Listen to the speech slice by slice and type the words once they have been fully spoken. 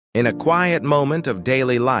In a quiet moment of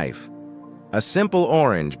daily life, a simple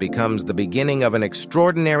orange becomes the beginning of an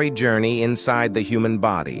extraordinary journey inside the human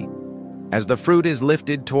body. As the fruit is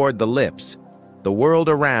lifted toward the lips, the world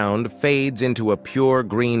around fades into a pure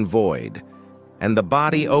green void, and the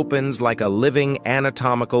body opens like a living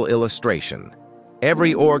anatomical illustration.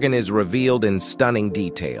 Every organ is revealed in stunning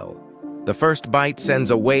detail. The first bite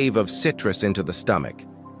sends a wave of citrus into the stomach.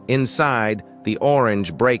 Inside, the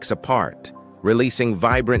orange breaks apart, releasing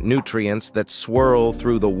vibrant nutrients that swirl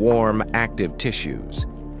through the warm, active tissues.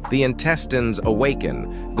 The intestines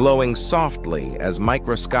awaken, glowing softly as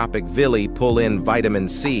microscopic villi pull in vitamin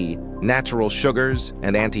C, natural sugars,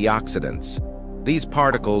 and antioxidants. These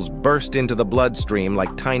particles burst into the bloodstream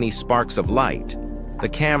like tiny sparks of light. The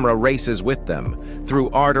camera races with them, through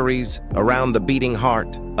arteries, around the beating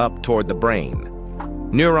heart, up toward the brain.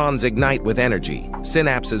 Neurons ignite with energy,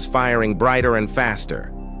 synapses firing brighter and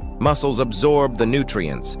faster. Muscles absorb the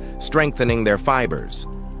nutrients, strengthening their fibers.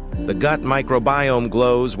 The gut microbiome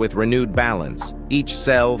glows with renewed balance, each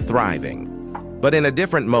cell thriving. But in a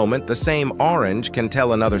different moment, the same orange can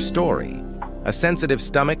tell another story. A sensitive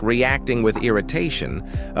stomach reacting with irritation,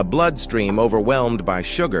 a bloodstream overwhelmed by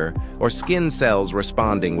sugar, or skin cells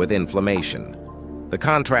responding with inflammation. The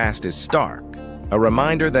contrast is stark, a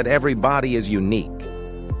reminder that every body is unique.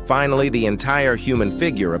 Finally, the entire human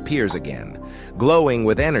figure appears again, glowing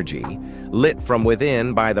with energy, lit from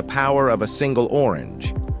within by the power of a single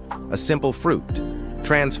orange. A simple fruit,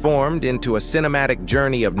 transformed into a cinematic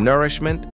journey of nourishment,